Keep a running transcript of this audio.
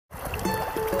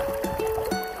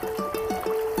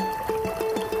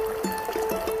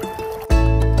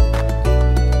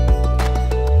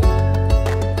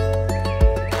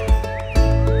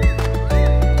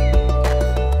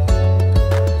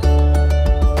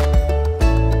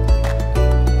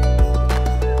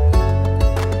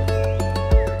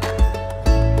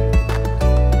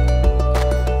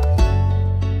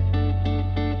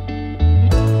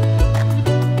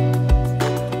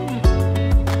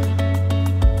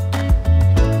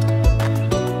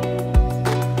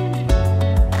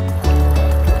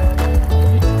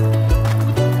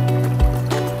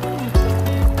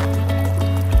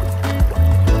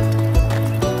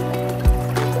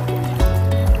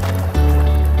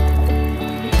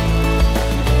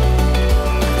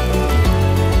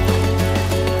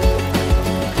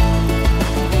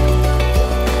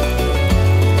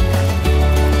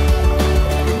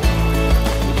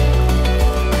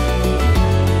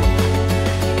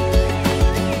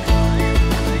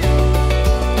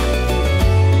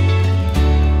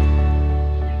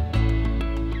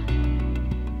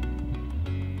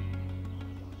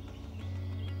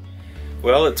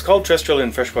Well, it's called Terrestrial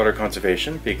in Freshwater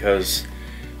Conservation because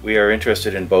we are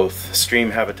interested in both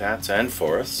stream habitats and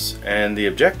forests, and the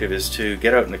objective is to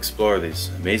get out and explore these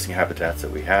amazing habitats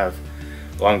that we have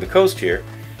along the coast here,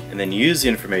 and then use the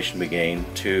information we gain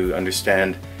to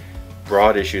understand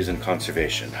broad issues in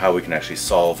conservation, how we can actually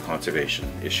solve conservation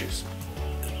issues.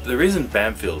 The reason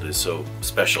Bamfield is so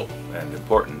special and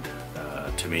important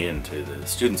to me and to the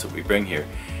students that we bring here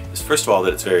is, first of all,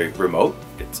 that it's very remote.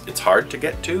 It's hard to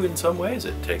get to in some ways.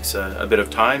 It takes a bit of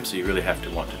time, so you really have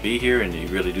to want to be here, and you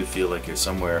really do feel like you're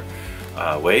somewhere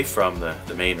away from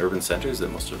the main urban centers that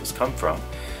most of us come from.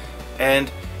 And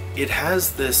it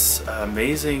has this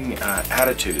amazing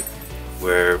attitude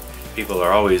where people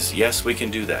are always, yes, we can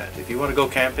do that. If you want to go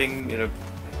camping in an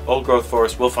old growth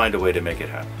forest, we'll find a way to make it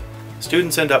happen.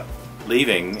 Students end up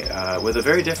leaving with a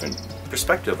very different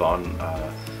perspective on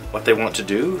what they want to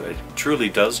do. It truly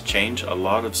does change a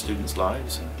lot of students'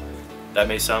 lives. And that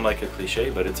may sound like a cliche,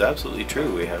 but it's absolutely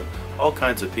true. We have all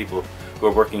kinds of people who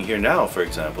are working here now, for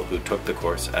example, who took the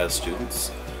course as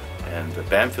students. And the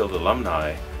Bamfield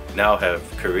alumni now have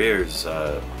careers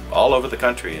all over the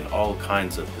country in all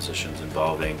kinds of positions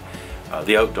involving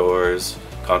the outdoors,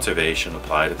 conservation,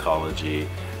 applied ecology.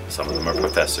 Some of them are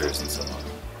professors and so on.